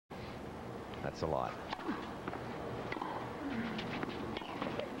That's a lot.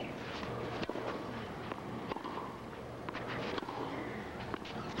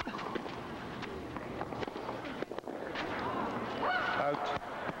 Out.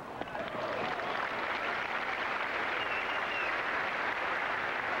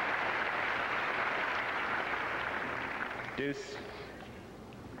 Deuce.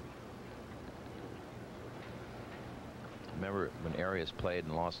 Remember when Arias played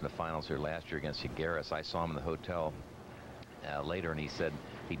and lost in the finals here last year against Arias? I saw him in the hotel later, and he said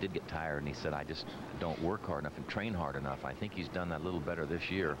he did get tired, and he said, I just don't work hard enough and train hard enough. I think he's done that a little better this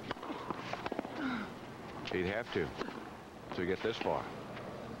year. He'd have to get this far.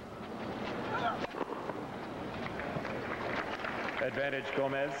 Advantage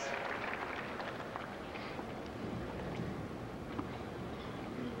Gomez.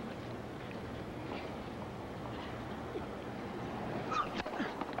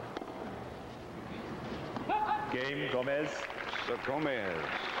 Game Gomez. So Gomez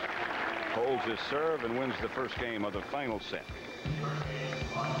holds his serve and wins the first game of the final set.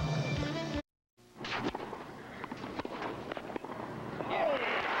 Jimmy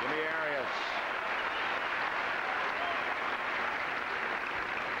Arias.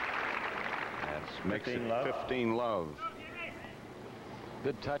 That makes it 15 love.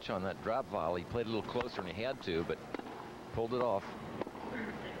 Good touch on that drop volley. He played a little closer than he had to, but pulled it off.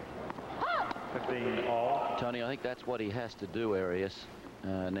 15 all. Tony, I think that's what he has to do, Arias,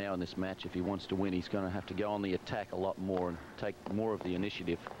 now in this match. If he wants to win, he's going to have to go on the attack a lot more and take more of the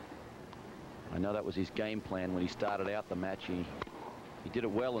initiative. I know that was his game plan when he started out the match. He did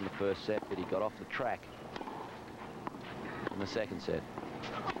it well in the first set, but he got off the track in the second set.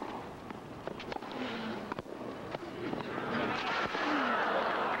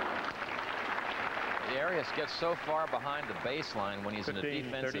 Arias gets so far behind the baseline when he's in a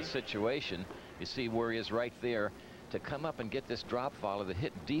defensive situation. You see where he is right there. To come up and get this drop volley that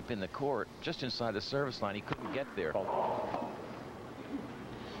hit deep in the court, just inside the service line, he couldn't get there. Of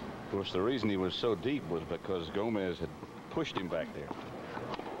course, the reason he was so deep was because Gomez had pushed him back there.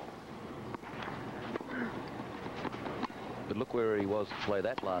 But look where he was to play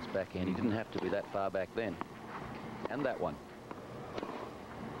that last backhand. He didn't have to be that far back then. And that one.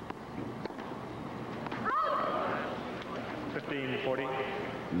 15-40.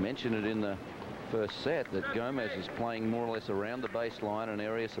 Mentioned it in the first set that Gomez is playing more or less around the baseline and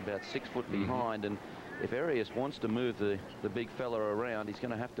Arias about 6 foot behind. And if Arias wants to move the big fella around, he's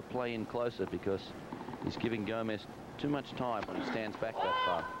going to have to play in closer because he's giving Gomez too much time when he stands back that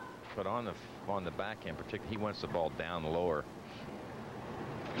far. But on the backhand, particularly, he wants the ball down lower.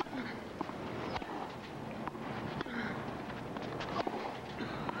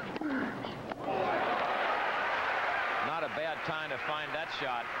 Not a bad time to find that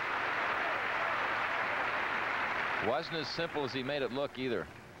shot. Wasn't as simple as he made it look either.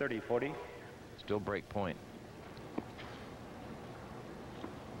 30-40. Still break point.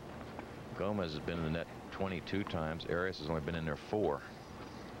 Gomez has been in the net 22 times. Arias has only been in there 4.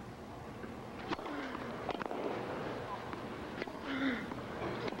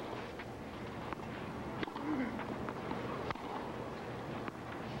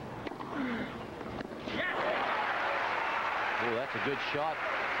 Oh, that's a good shot.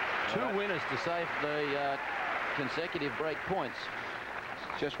 2 winners to save the consecutive break points.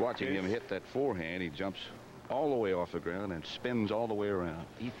 Just watching him hit that forehand, he jumps all the way off the ground and spins all the way around.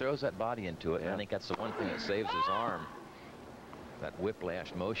 He throws that body into it, and I think that's the one thing that saves his arm. That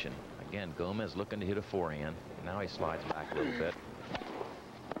whiplash motion. Again, Gomez looking to hit a forehand. Now he slides back a little bit.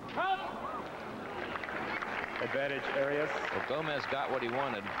 Advantage Arias. Well, Gomez got what he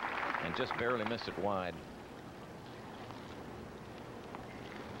wanted and just barely missed it wide.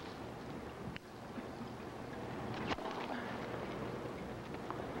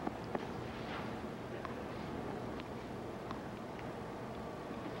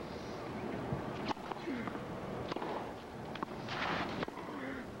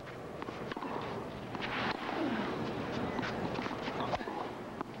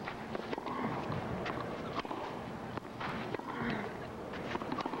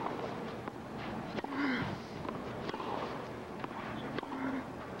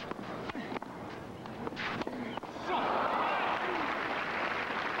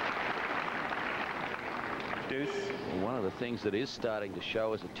 One of the things that is starting to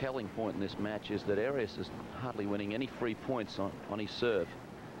show as a telling point in this match is that Arias is hardly winning any free points on his serve.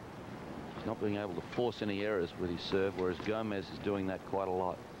 He's not being able to force any errors with his serve, whereas Gomez is doing that quite a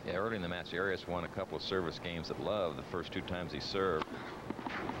lot. Yeah, early in the match, Arias won a couple of service games at love the first 2 times he served.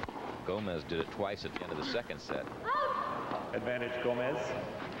 Gomez did it twice at the end of the second set. Advantage Gomez.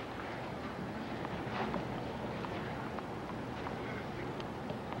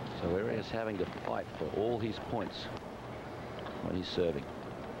 So Arias having to fight for all his points when he's serving.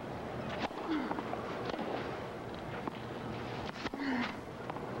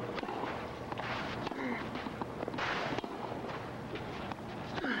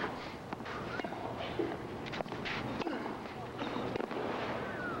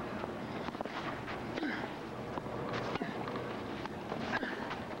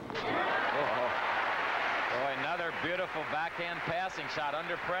 Beautiful backhand passing shot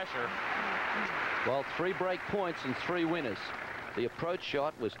under pressure. Well, 3 break points and 3 winners. The approach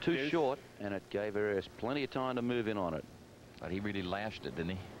shot was too short, and it gave Arias plenty of time to move in on it. But he really lashed it,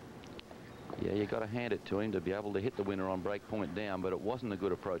 didn't he? Yeah, you got to hand it to him to be able to hit the winner on break point down, but it wasn't a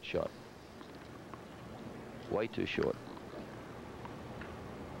good approach shot. Way too short.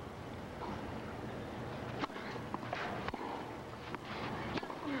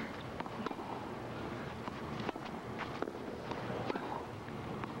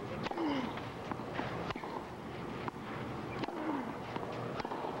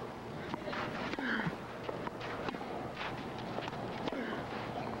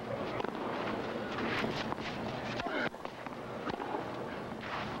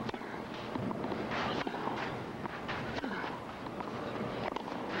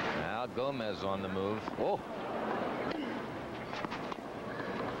 Gomez on the move. Oh.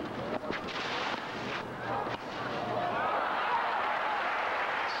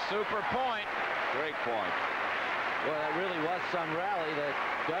 Super point. Great point. Well, that really was some rally. That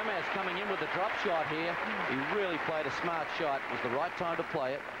Gomez coming in with the drop shot here. He really played a smart shot. It was the right time to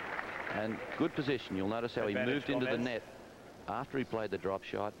play it. And good position. You'll notice how he moved into the net after he played the drop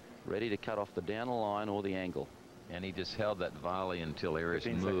shot, ready to cut off the down the line or the angle. And he just held that volley until Arias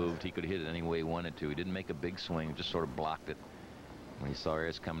moved. He could hit it any way he wanted to. He didn't make a big swing, just sort of blocked it. When he saw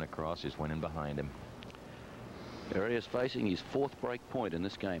Arias coming across, he just went in behind him. Arias facing his 4th break point in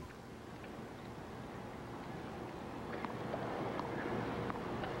this game.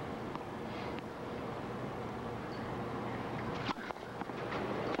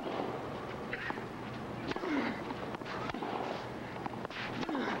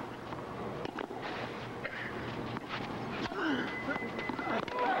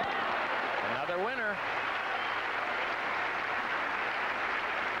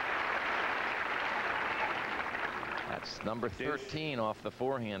 Number 13 off the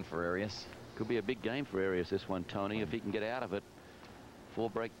forehand for Arias. Could be a big game for Arias, this one, Tony, if he can get out of it. 4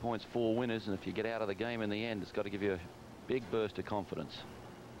 break points, 4 winners, and if you get out of the game in the end, it's got to give you a big burst of confidence.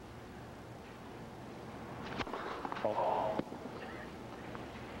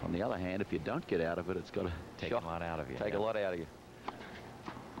 On the other hand, if you don't get out of it, it's got to take a lot out of you. Take a lot out of you.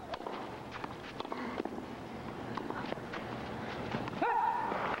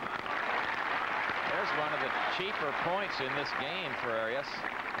 One of the cheaper points in this game for Arias.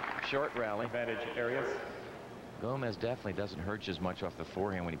 Short rally. Advantage Arias. Gomez definitely doesn't hurt you as much off the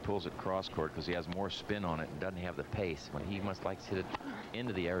forehand when he pulls it cross court because he has more spin on it and doesn't have the pace. When he must like to hit it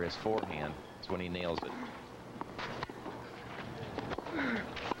into the Arias forehand, that's when he nails it.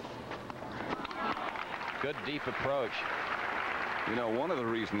 Good deep approach. You know, one of the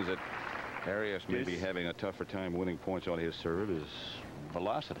reasons that Arias may be having a tougher time winning points on his serve is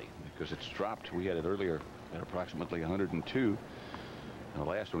velocity, because it's dropped. We had it earlier at approximately 102. And the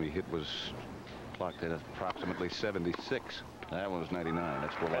last one he hit was clocked at approximately 76. That one was 99.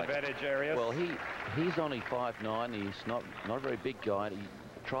 That's relaxed. Advantage Arias. Well, he's only 5'9". He's not a very big guy. He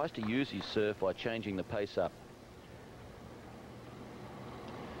tries to use his serve by changing the pace up.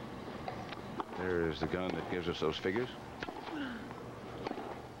 There's the gun that gives us those figures.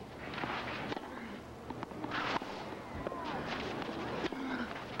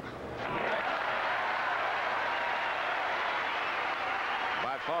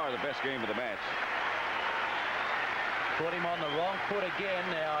 The best game of the match. Put him on the wrong foot again.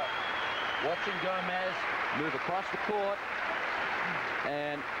 Now watching Gomez move across the court,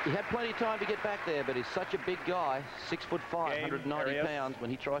 and he had plenty of time to get back there, but he's such a big guy, 6'5", 190 pounds. When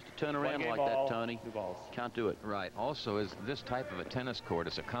he tries to turn around like that, Tony, can't do it. Right. Also, is this type of a tennis court,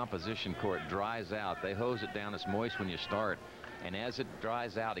 it's a composition court, dries out. They hose it down. It's moist when you start, and as it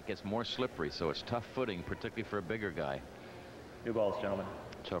dries out, it gets more slippery, so it's tough footing, particularly for a bigger guy. New balls, gentlemen.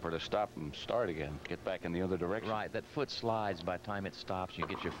 Tougher to stop and start again. Get back in the other direction. Right. That foot slides. By the time it stops, you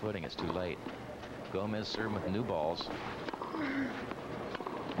get your footing. It's too late. Gomez serving with new balls.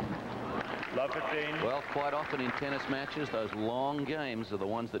 Love 15. Well, quite often in tennis matches, those long games are the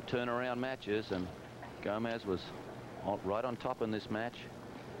ones that turn around matches, and Gomez was right on top in this match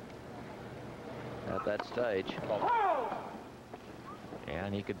at that stage. Yeah,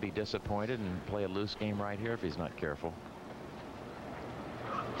 and he could be disappointed and play a loose game right here if he's not careful.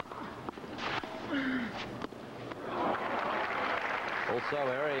 Also,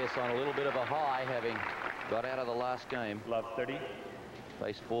 Arias on a little bit of a high, having got out of the last game. Love 30.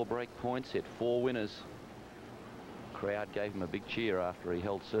 Faced 4 break points, hit 4 winners. Crowd gave him a big cheer after he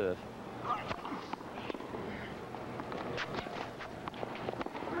held serve.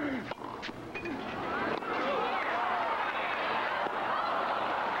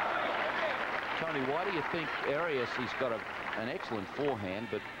 Tony, why do you think Arias, he's got an excellent forehand,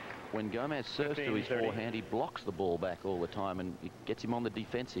 but when Gomez serves to his forehand, he blocks the ball back all the time and it gets him on the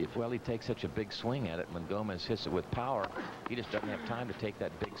defensive? Well, he takes such a big swing at it. When Gomez hits it with power, he just doesn't have time to take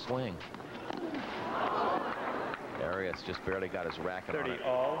that big swing. Arias just barely got his racket on it.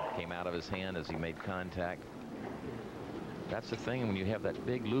 All. Came out of his hand as he made contact. That's the thing, when you have that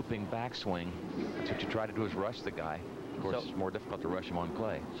big looping backswing, that's what you try to do, is rush the guy. Of course, it's more difficult to rush him on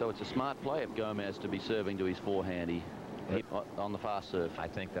clay. So it's a smart play of Gomez to be serving to his forehand. He on the fast serve. I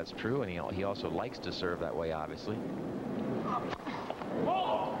think that's true, and he also likes to serve that way, obviously.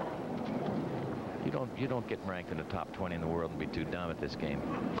 You don't get ranked in the top 20 in the world and be too dumb at this game.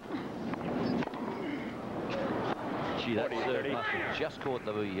 Gee, that serve must have just caught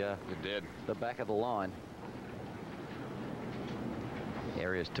the back of the line.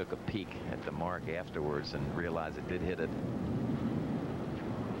 Arias took a peek at the mark afterwards and realized it did hit it.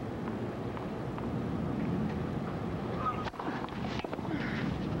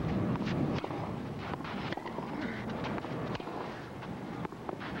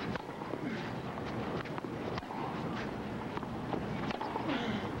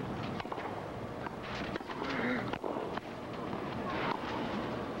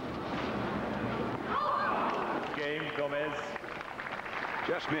 Gomez.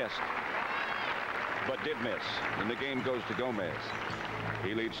 Just missed, but did miss. And the game goes to Gomez.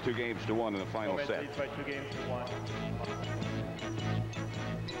 He leads 2-1 in the final Gomez set. leads by 2-1.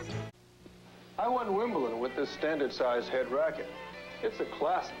 I won Wimbledon with this standard size head racket. It's a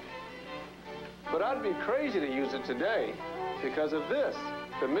classic. But I'd be crazy to use it today because of this,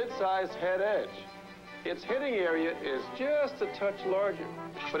 the mid-sized head edge. Its hitting area is just a touch larger,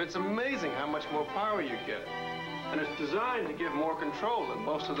 but it's amazing how much more power you get. And it's designed to give more control than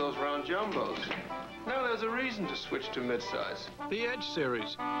most of those round jumbos. Now there's a reason to switch to mid-size. The Edge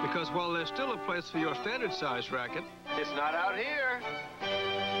series, because while there's still a place for your standard size racket, it's not out here.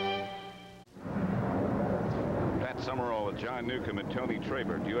 Pat Summerall with John Newcomb and Tony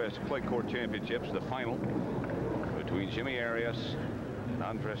Trabert. U.S. Clay Court Championships, the final between Jimmy Arias and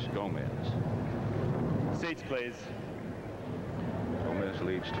Andres Gomez. Seats, please. Gomez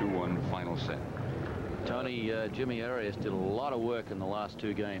leads 2-1 final set. Tony, Jimmy Arias did a lot of work in the last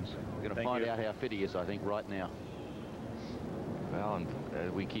 2 games. We're going to find out how fit he is, I think, right now. Well,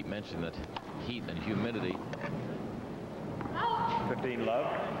 and we keep mentioning that heat and humidity. 15 love.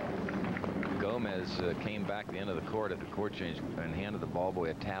 Gomez came back at the end of the court at the court change and handed the ball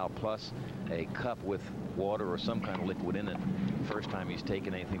boy a towel plus a cup with water or some kind of liquid in it. First time he's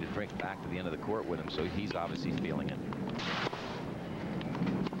taken anything to drink back to the end of the court with him, so he's obviously feeling it.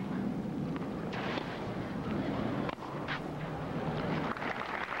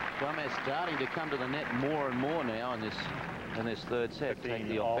 Gomez starting to come to the net more and more now in this third set, take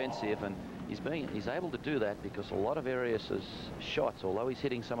the offensive, and he's able to do that because a lot of Arias's shots, although he's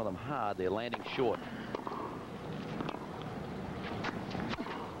hitting some of them hard, they're landing short.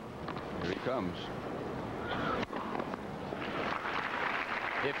 Here he comes.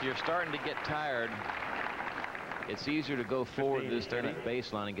 If you're starting to get tired, it's easier to go forward to this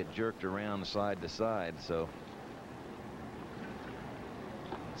baseline and get jerked around side to side. So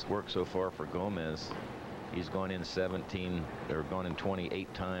it's worked so far for Gomez. He's gone in 17, or gone in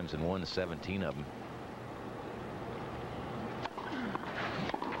 28 times and won 17 of them.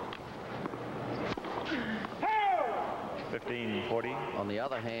 $15-40. On the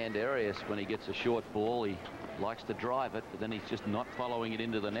other hand, Arias, when he gets a short ball, he likes to drive it, but then he's just not following it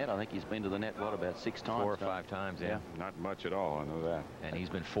into the net. I think he's been to the net, what, about 6 times? 4 or 5 times, yeah. Not much at all, I know that. And he's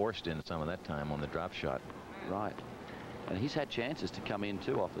been forced in some of that time on the drop shot. Right. And he's had chances to come in,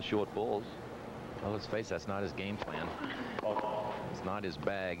 too, off the short balls. Well, let's face it, that's not his game plan. It's not his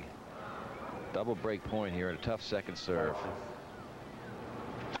bag. Double break point here, and a tough second serve.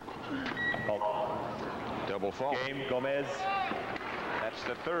 Double fault. Game, Gomez. That's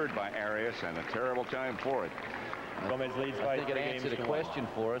the third by Arias, and a terrible time for it. Gomez leads by 3 games. I think it answered a question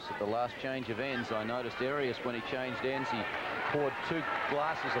for us at the last change of ends. I noticed Arias, when he changed ends, he poured 2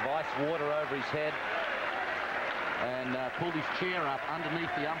 glasses of ice water over his head and pulled his chair up underneath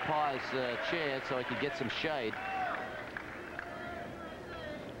the umpire's chair so he could get some shade.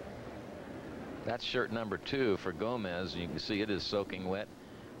 That's shirt number 2 for Gomez. You can see it is soaking wet.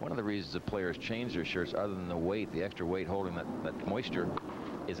 One of the reasons that players change their shirts, other than the weight, the extra weight holding that moisture,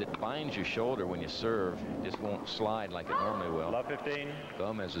 is it binds your shoulder when you serve. It just won't slide like it normally will. Love 15.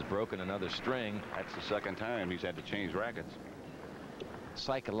 Gomez has broken another string. That's the second time he's had to change rackets.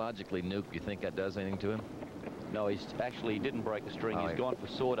 Psychologically, Nuke, you think that does anything to him? No, he didn't break the string. He's gone for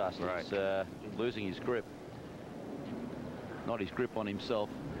sawdust. Right. He's losing his grip. Not his grip on himself,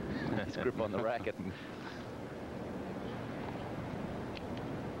 his grip on the racket.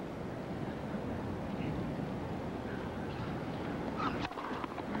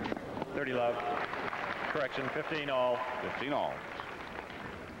 30 love. Correction, 15 all. 15 all.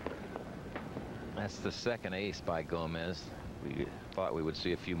 That's the second ace by Gomez. We thought we would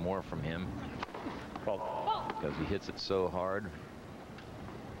see a few more from him because he hits it so hard.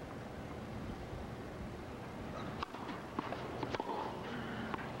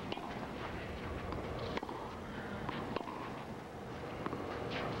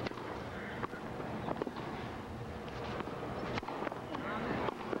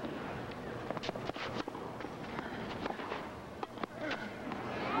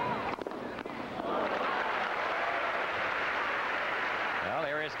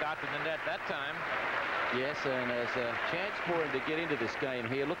 Got to the net that time. Yes, and there's a chance for him to get into this game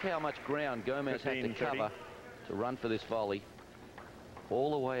here. Look how much ground Gomez had to cover to run for this volley. All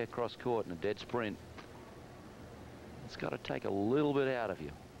the way across court in a dead sprint. It's got to take a little bit out of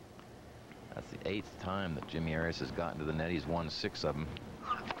you. That's the 8th time that Jimmy Arias has gotten to the net. He's won 6 of them.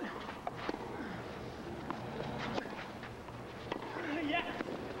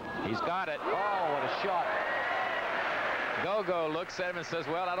 He's got it. Oh, what a shot. Gogo looks at him and says,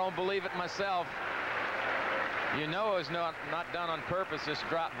 well, I don't believe it myself. You know it was not done on purpose, this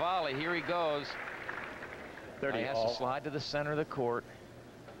drop volley. Here he goes. 30 he has all. to slide to the center of the court.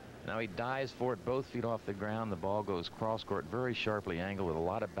 Now he dives for it, both feet off the ground. The ball goes cross court, very sharply angled with a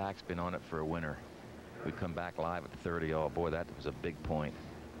lot of backspin on it for a winner. We come back live at 30 all. Boy, that was a big point.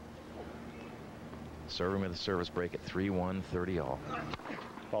 Serving with a service break at 3-1, 30 all.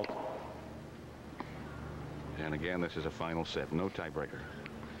 Fault. And again, this is a final set, no tiebreaker.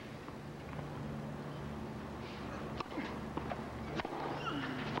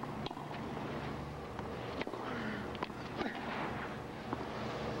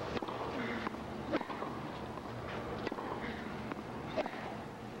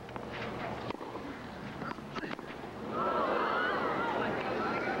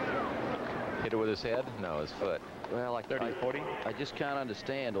 Hit it with his head? No, his foot. Well, like 30-40. I just can't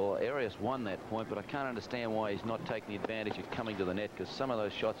understand, or Arias won that point, but I can't understand why he's not taking the advantage of coming to the net, because some of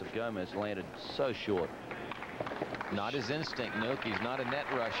those shots of Gomez landed so short. Not his instinct, Nuke. He's not a net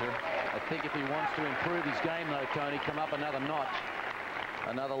rusher. I think if he wants to improve his game, though, Tony, come up another notch,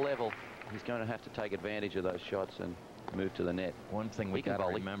 another level, he's going to have to take advantage of those shots and move to the net. One thing we got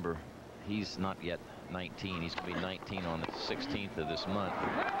to remember, he's not yet 19. He's going to be 19 on the 16th of this month.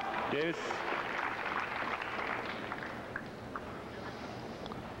 Deuce.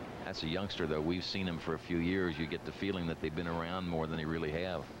 That's a youngster, though. We've seen him for a few years. You get the feeling that they've been around more than they really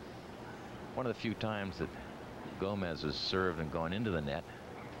have. One of the few times that Gomez has served and gone into the net.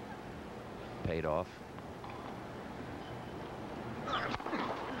 Paid off.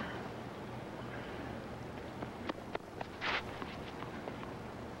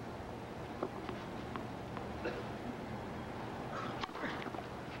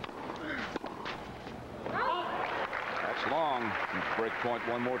 Long. Break point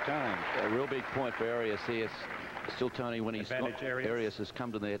one more time. A real big point for Arias here. Still, Tony, when he's Arias has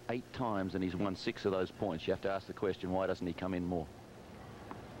come to the net 8 times and he's won 6 of those points. You have to ask the question, why doesn't he come in more?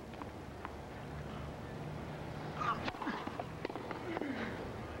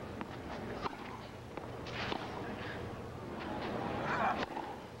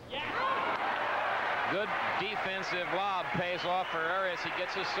 Good defensive lob pays off for Arias. He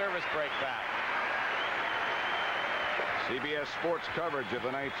gets his service break back. CBS Sports coverage of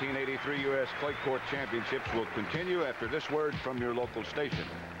the 1983 U.S. Clay Court Championships will continue after this word from your local station.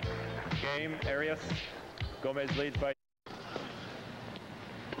 Game, Arias. Gomez leads by.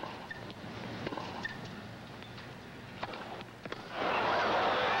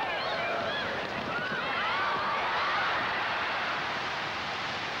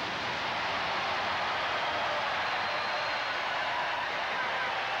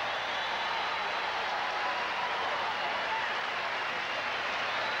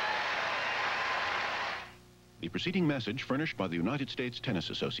 The preceding message furnished by the United States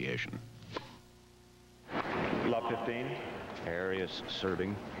Tennis Association. Love 15. Arias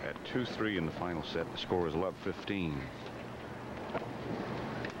serving at 2-3 in the final set. The score is love 15.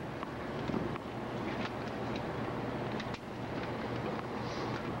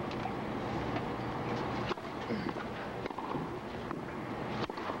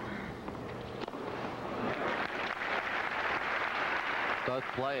 Both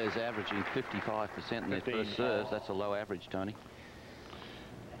players averaging 55% in their first serves. That's a low average, Tony.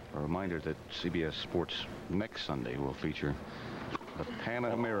 A reminder that CBS Sports next Sunday will feature the Pan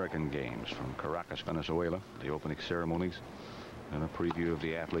American Games from Caracas, Venezuela, the opening ceremonies, and a preview of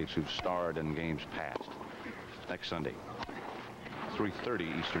the athletes who've starred in games past. Next Sunday,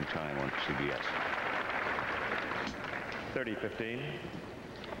 3:30 Eastern Time on CBS. 30-15.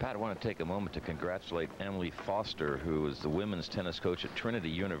 Pat, I want to take a moment to congratulate Emily Foster, who is the women's tennis coach at Trinity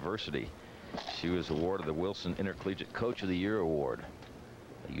University. She was awarded the Wilson Intercollegiate Coach of the Year Award.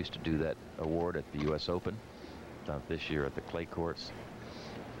 They used to do that award at the U.S. Open. Done it this year at the clay courts.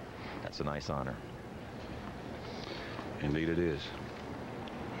 That's a nice honor. Indeed it is.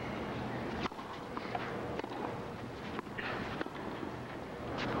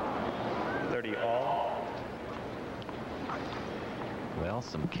 All. Well,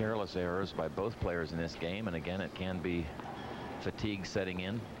 some careless errors by both players in this game, and again, it can be fatigue setting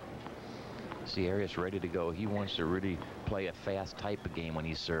in. See Arias ready to go. He wants to really play a fast type of game when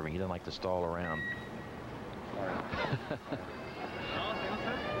he's serving. He doesn't like to stall around.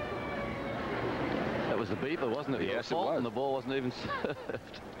 That was the beeper, wasn't it? Yes, it was. And the ball wasn't even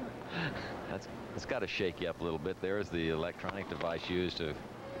served. That's got to shake you up a little bit. There's the electronic device used to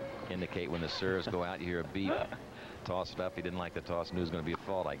indicate when the serves go out. You hear a beep. Toss it up. He didn't like the toss. Knew it was going to be a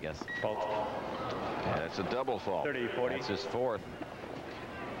fault, I guess. Fault. Yeah, that's a double fault. 30-40. That's his fourth.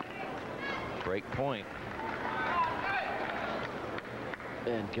 Break point.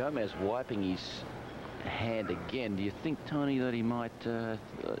 And Gomez wiping his hand again. Do you think, Tony, that he might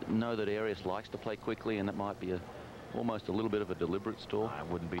know that Arias likes to play quickly, and that might be almost a little bit of a deliberate stall? I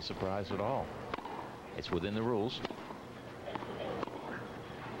wouldn't be surprised at all. It's within the rules.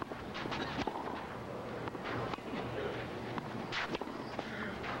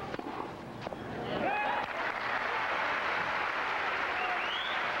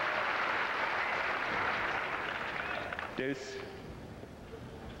 Deuce.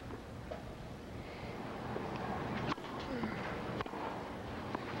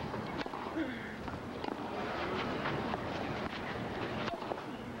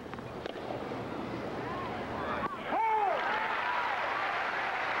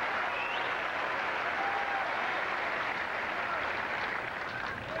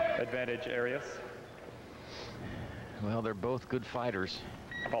 Advantage Arias. Well, they're both good fighters.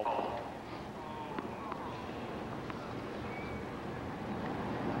 Fault.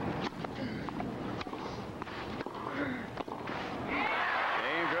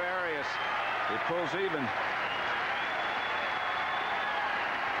 Game to Arias. It pulls even.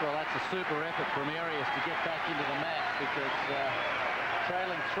 Well, that's a super effort from Arias to get back into the match, because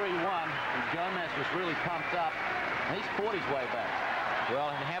trailing 3-1, and Gomez was really pumped up. And he's fought his way back. Well,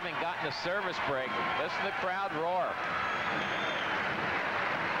 and having gotten a service break, listen to the crowd roar.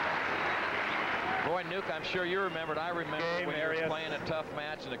 Boy, Nuke, I'm sure you remembered. I remember when you were playing a tough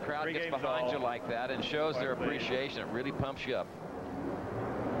match and the crowd gets behind you like that and shows their appreciation. It really pumps you up.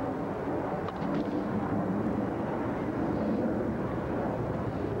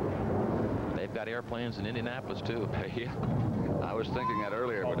 They've got airplanes in Indianapolis, too. Yeah. I was thinking that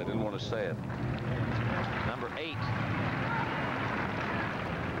earlier, but I didn't want to say it. Number 8.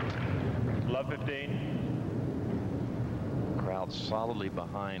 Love 15. Crowd solidly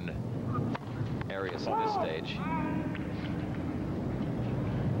behind Arias at this stage.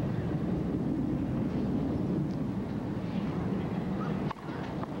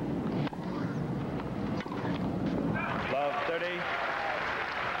 Love 30.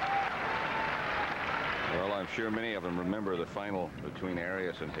 Well, I'm sure many of them remember the final between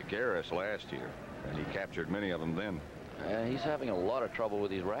Arias and Higueras last year, and he captured many of them then. He's having a lot of trouble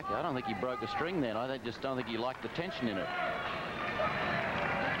with his racket. I don't think he broke a string then. I just don't think he liked the tension in it.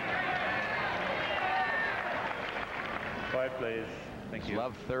 Quiet, please. Thank you.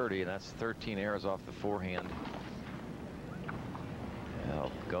 Love 30, and that's 13 errors off the forehand.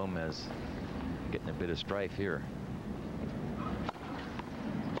 Well, Gomez getting a bit of strife here.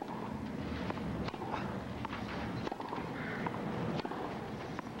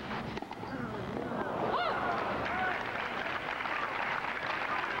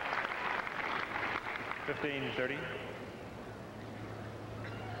 $15-30.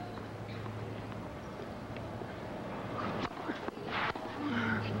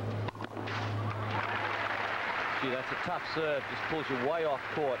 Gee, that's a tough serve. Just pulls you way off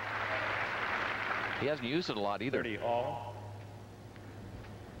court. He hasn't used it a lot either. 30 all.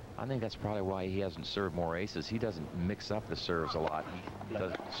 I think that's probably why he hasn't served more aces. He doesn't mix up the serves a lot. He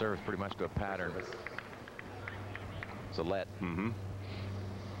does serves pretty much to a pattern. It's a let. Mm-hmm.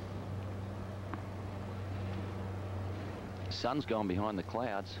 The sun's gone behind the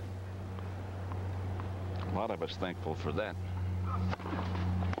clouds. A lot of us thankful for that.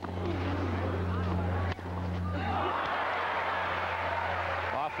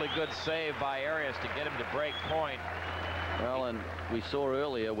 Awfully good save by Arias to get him to break point. Well, and we saw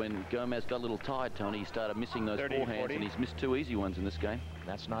earlier when Gomez got a little tired, Tony, he started missing those 30, forehands, 40. and he's missed 2 easy ones in this game.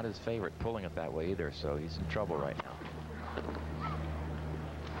 That's not his favorite, pulling it that way either, so he's in trouble right now.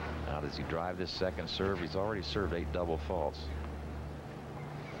 Now, does he drive this second serve? He's already served 8 double faults.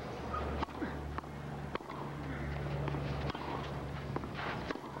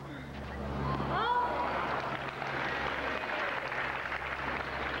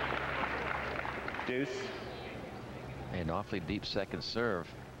 Deuce. An awfully deep second serve.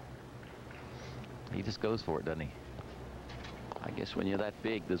 He just goes for it, doesn't he? I guess when you're that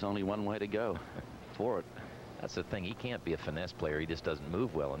big, there's only one way to go for it. That's the thing. He can't be a finesse player. He just doesn't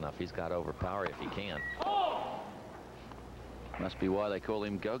move well enough. He's got to overpower if he can. Must be why they call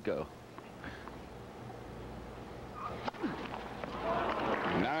him Go-Go.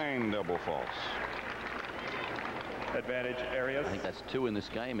 9 double faults. Advantage Arias. I think that's 2 in this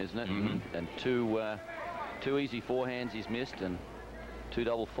game, isn't it? Mm-hmm. And two easy forehands he's missed and 2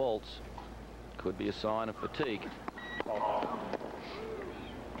 double faults. Could be a sign of fatigue.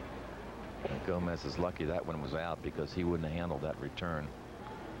 Gomez is lucky that one was out because he wouldn't have handled that return.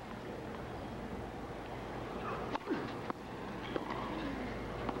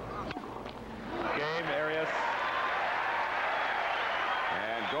 Game, Arias.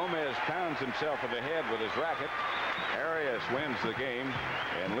 And Gomez pounds himself in the head with his racket. Arias wins the game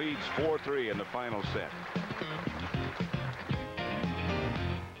and leads 4-3 in the final set.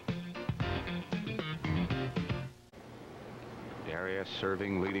 Arias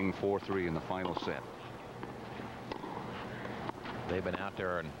serving, leading 4-3 in the final set. They've been out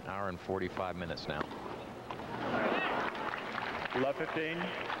there an hour and 45 minutes now. Love 15.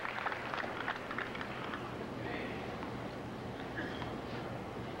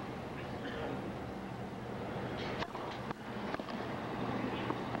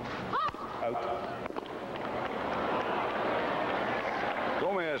 Out.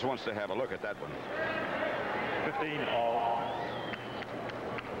 Gomez wants to have a look at that one. 15 all.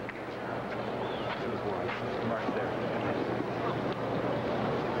 Mark there.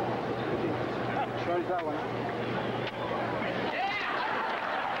 Tries that one.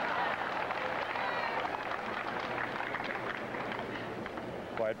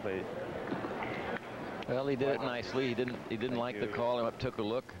 Quiet, please. Well, he did it nicely. He didn't like the call. He took a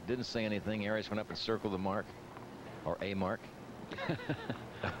look, didn't say anything. Arias went up and circled the mark, or a mark.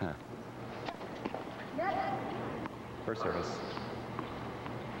 First service.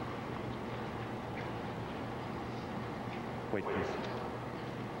 Wait, please.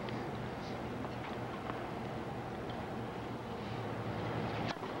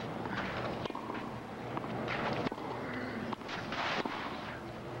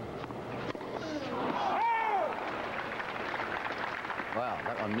 Wow,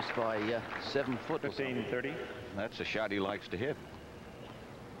 that one missed by 7 foot or something. 15-30. That's a shot he likes to hit.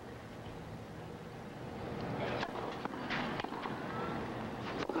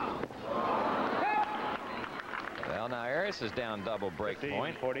 Well, now Arias is down double break 15,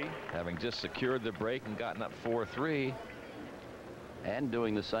 point, 40. having just secured the break and gotten up 4-3. And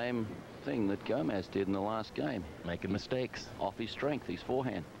doing the same thing that Gomez did in the last game. Making mistakes. Off his strength, his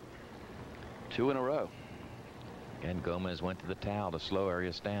forehand. 2 in a row. And Gomez went to the towel to slow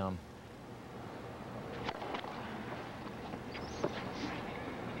Arias down.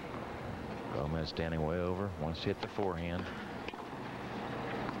 Gomez standing way over, wants to hit the forehand.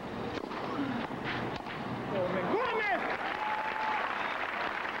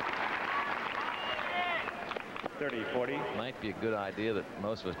 $30, 40. Might be a good idea that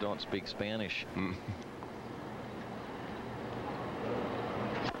most of us don't speak Spanish. Good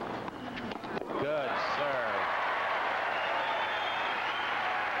serve.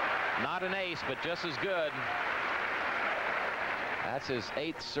 Not an ace, but just as good. That's his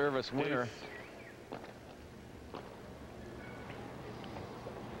 8th service winner.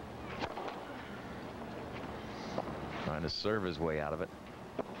 Trying to serve his way out of it.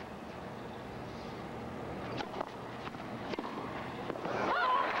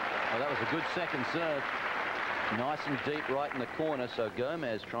 Well, that was a good second serve. Nice and deep right in the corner, so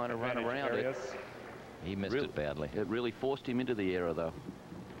Gomez trying to run around it. He missed it badly. It really forced him into the error, though,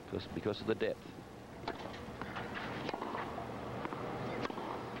 because of the depth.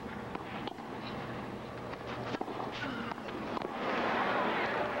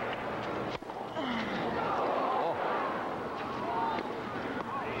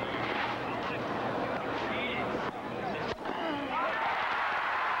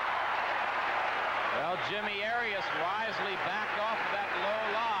 Jimmy Arias wisely backed off of that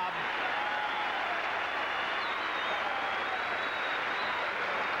low lob.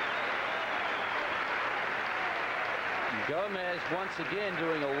 Gomez once again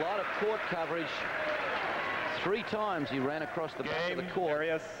doing a lot of court coverage. 3 times he ran across the back of the court.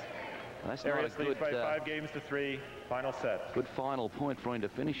 Arias. That's Arias not a leads good, by 5 games to 3. Final set. good final point for him to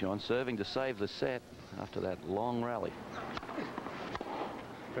finish on, serving to save the set after that long rally.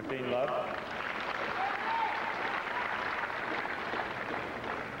 15 love.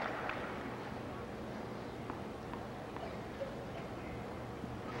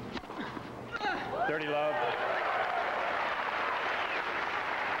 Love.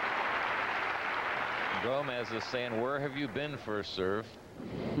 Gomez is saying, where have you been, first serve?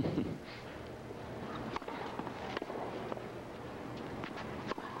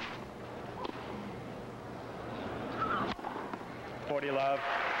 Love.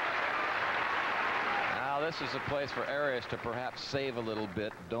 Now this is a place for Arias to perhaps save a little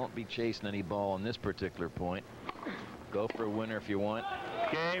bit. Don't be chasing any ball on this particular point. Go for a winner if you want.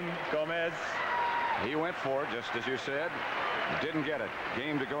 Game, Gomez. He went for it, just as you said. Didn't get it.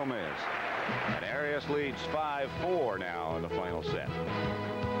 Game to Gomez. And Arias leads 5-4 now in the final set.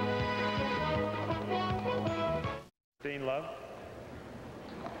 15 love.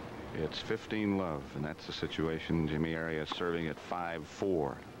 It's 15 love, and that's the situation. Jimmy Arias serving at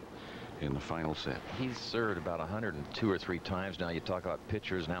 5-4 in the final set. He's served about 102 or 3 times now. You talk about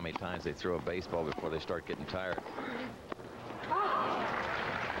pitchers and how many times they throw a baseball before they start getting tired.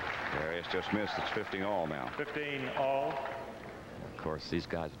 Arias just missed. It's 15 all now. 15 all. Of course, these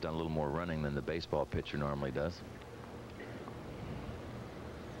guys have done a little more running than the baseball pitcher normally does.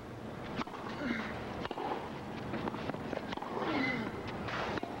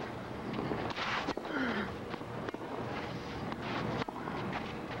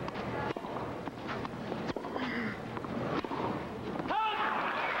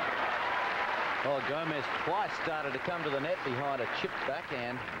 Gomez twice started to come to the net behind a chipped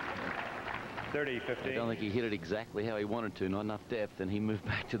backhand. 30-15. I don't think he hit it exactly how he wanted to, not enough depth, and he moved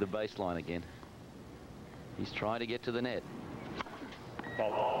back to the baseline again. He's trying to get to the net.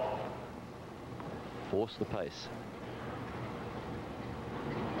 Ball. Force the pace.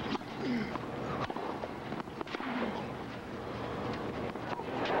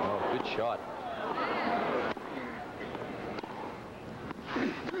 Oh, good shot.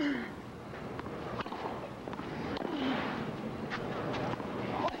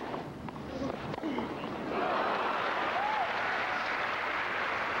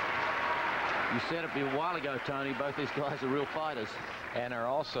 You said it a while ago, Tony, both these guys are real fighters. And are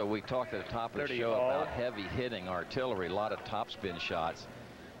also, we talked at the top of the show about heavy hitting artillery, a lot of topspin shots.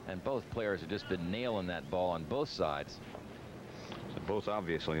 And both players have just been nailing that ball on both sides. So both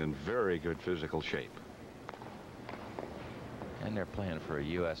obviously in very good physical shape. And they're playing for a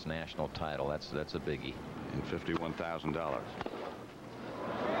U.S. national title. That's a biggie. And $51,000. Match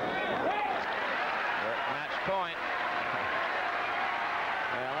point.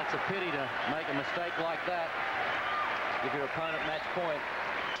 Well, that's a pity to make a mistake like that. Give your opponent match point.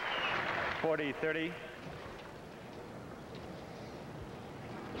 40-30.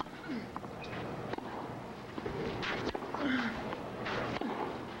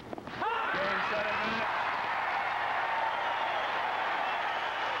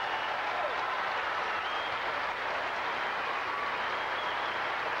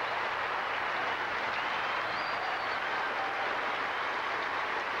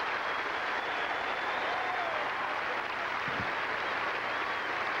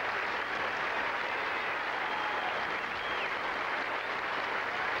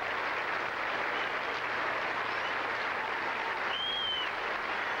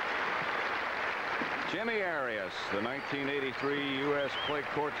 Jimmy Arias, the 1983 U.S. Clay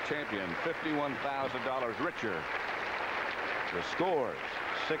Courts champion, $51,000 richer. The scores,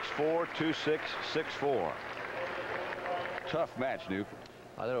 6-4, 2-6, 6-4. Tough match, Newt.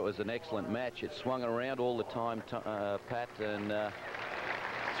 I thought it was an excellent match. It swung around all the time, Pat, and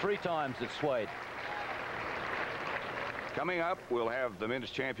 3 times it swayed. Coming up, we'll have the men's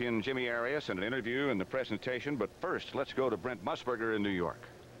champion Jimmy Arias in an interview and the presentation. But first, let's go to Brent Musburger in New York.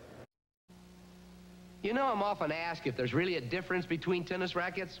 You know, I'm often asked if there's really a difference between tennis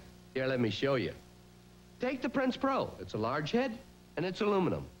rackets. Here, let me show you. Take the Prince Pro. It's a large head, and it's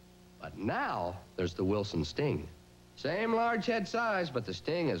aluminum. But now, there's the Wilson Sting. Same large head size, but the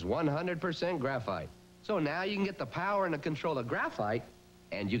Sting is 100% graphite. So now you can get the power and the control of graphite,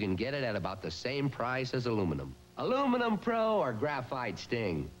 and you can get it at about the same price as aluminum. Aluminum Pro or Graphite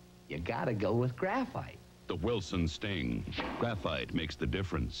Sting? You gotta go with graphite. The Wilson Sting. Graphite makes the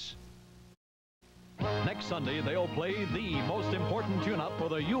difference. Next Sunday, they'll play the most important tune-up for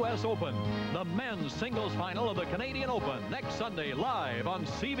the U.S. Open, the men's singles final of the Canadian Open, next Sunday, live on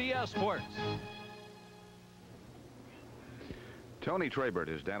CBS Sports. Tony Trabert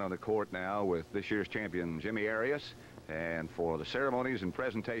is down on the court now with this year's champion, Jimmy Arias. And for the ceremonies and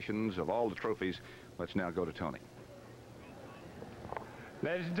presentations of all the trophies, let's now go to Tony.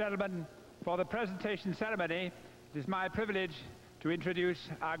 Ladies and gentlemen, for the presentation ceremony, it is my privilege to introduce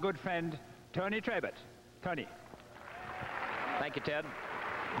our good friend, Tony Trabert. Tony. Thank you, Ted.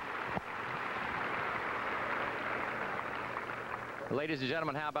 Ladies and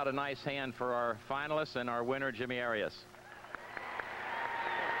gentlemen, how about a nice hand for our finalists and our winner, Jimmy Arias.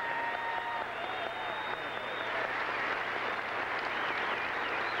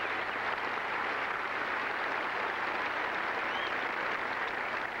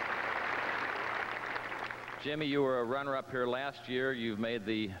 Jimmy, you were a runner-up here last year. You've made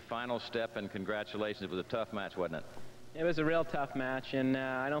the final step, and congratulations. It was a tough match, wasn't it? It was a real tough match, and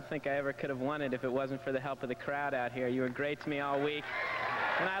I don't think I ever could have won it if it wasn't for the help of the crowd out here. You were great to me all week,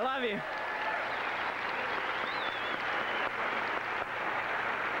 and I love you.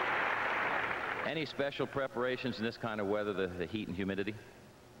 Any special preparations in this kind of weather, the heat and humidity?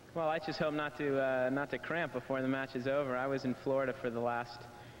 Well, I just hope not to cramp before the match is over. I was in Florida for the last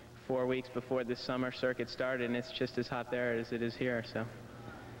 4 weeks before this summer circuit started, and it's just as hot there as it is here. So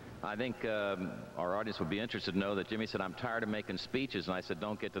I think our audience would be interested to know that Jimmy said, I'm tired of making speeches, and I said,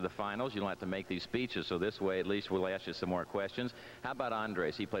 don't get to the finals. You don't have to make these speeches, so this way at least we'll ask you some more questions. How about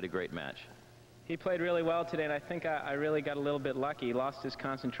Andres? He played a great match. He played really well today, and I think I really got a little bit lucky. He lost his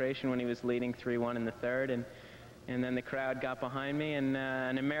concentration when he was leading 3-1 in the third, and then the crowd got behind me, and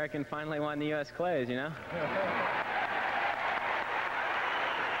an American finally won the U.S. Clays, you know?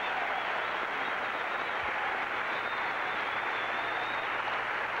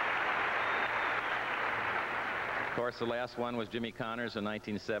 Of course, the last one was Jimmy Connors in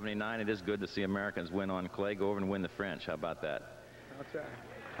 1979. It is good to see Americans win on clay. Go over and win the French. How about that? That's right.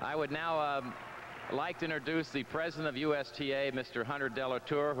 I would now like to introduce the president of USTA, Mr. Hunter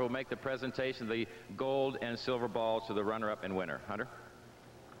Delatour, who will make the presentation of the gold and silver balls to the runner-up and winner. Hunter?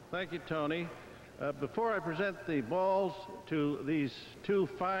 Thank you, Tony. Before I present the balls to these two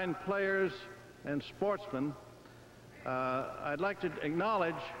fine players and sportsmen, I'd like to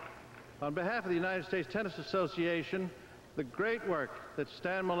acknowledge, on behalf of the United States Tennis Association, the great work that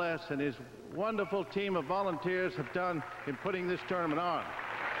Stan Moles and his wonderful team of volunteers have done in putting this tournament on.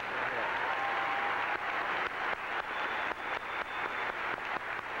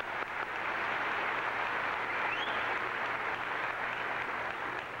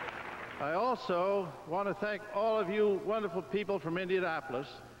 I also want to thank all of you wonderful people from Indianapolis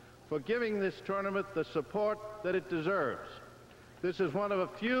for giving this tournament the support that it deserves. This is one of a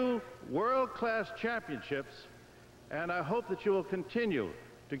few world-class championships, and I hope that you will continue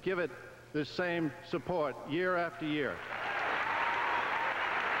to give it this same support year after year.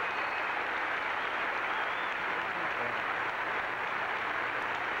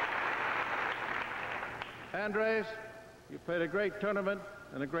 Andres, you played a great tournament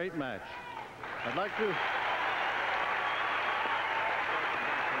and a great match. I'd like to...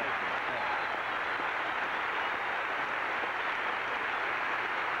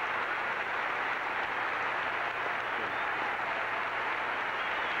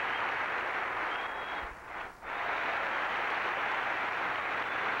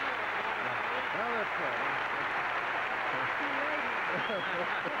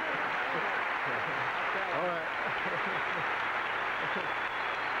 All right.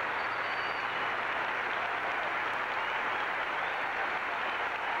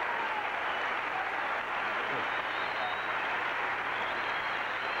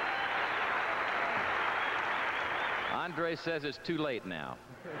 Andres says it's too late now.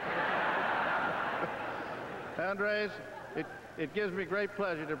 Andres, it gives me great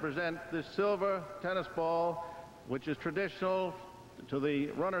pleasure to present this silver tennis ball, which is traditional to the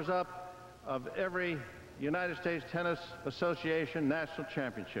runners-up of every United States Tennis Association National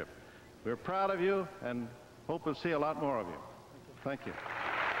Championship. We're proud of you and hope we'll see a lot more of you. Thank you.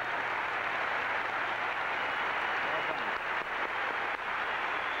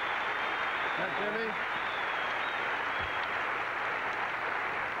 Jimmy.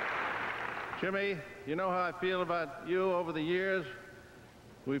 Jimmy, you know how I feel about you over the years.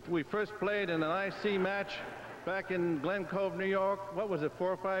 We first played in an IC match back in Glen Cove, New York. What was it,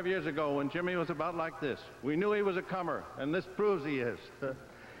 4 or 5 years ago, when Jimmy was about like this. We knew he was a comer, and this proves he is.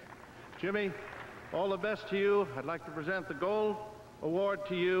 Jimmy, all the best to you. I'd like to present the gold award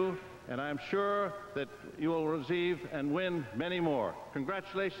to you, and I'm sure that you will receive and win many more.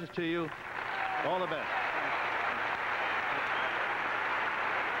 Congratulations to you. All the best.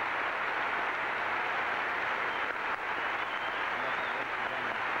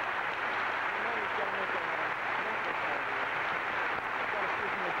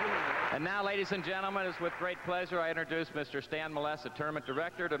 And now, ladies and gentlemen, it's with great pleasure I introduce Mr. Stan Maless, the tournament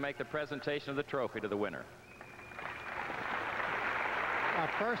director, to make the presentation of the trophy to the winner.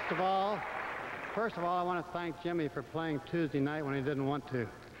 First of all, I want to thank Jimmy for playing Tuesday night when he didn't want to.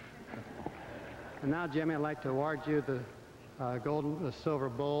 And now, Jimmy, I'd like to award you the the silver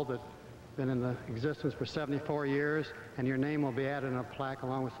bowl that's been in the existence for 74 years, and your name will be added in a plaque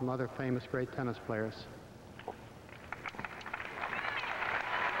along with some other famous great tennis players.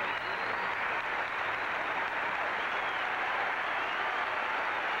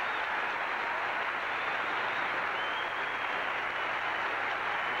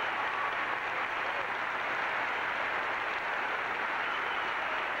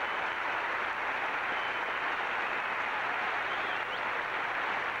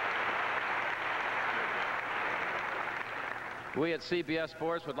 We at CBS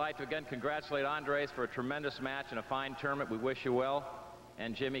Sports would like to again congratulate Andres for a tremendous match and a fine tournament. We wish you well.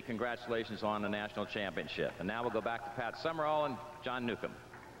 And Jimmy, congratulations on the national championship. And now we'll go back to Pat Summerall and John Newcomb.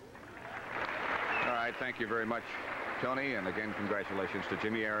 All right, thank you very much, Tony. And again, congratulations to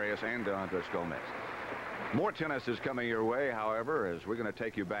Jimmy Arias and to Andres Gomez. More tennis is coming your way, however, as we're going to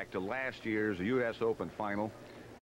take you back to last year's U.S. Open final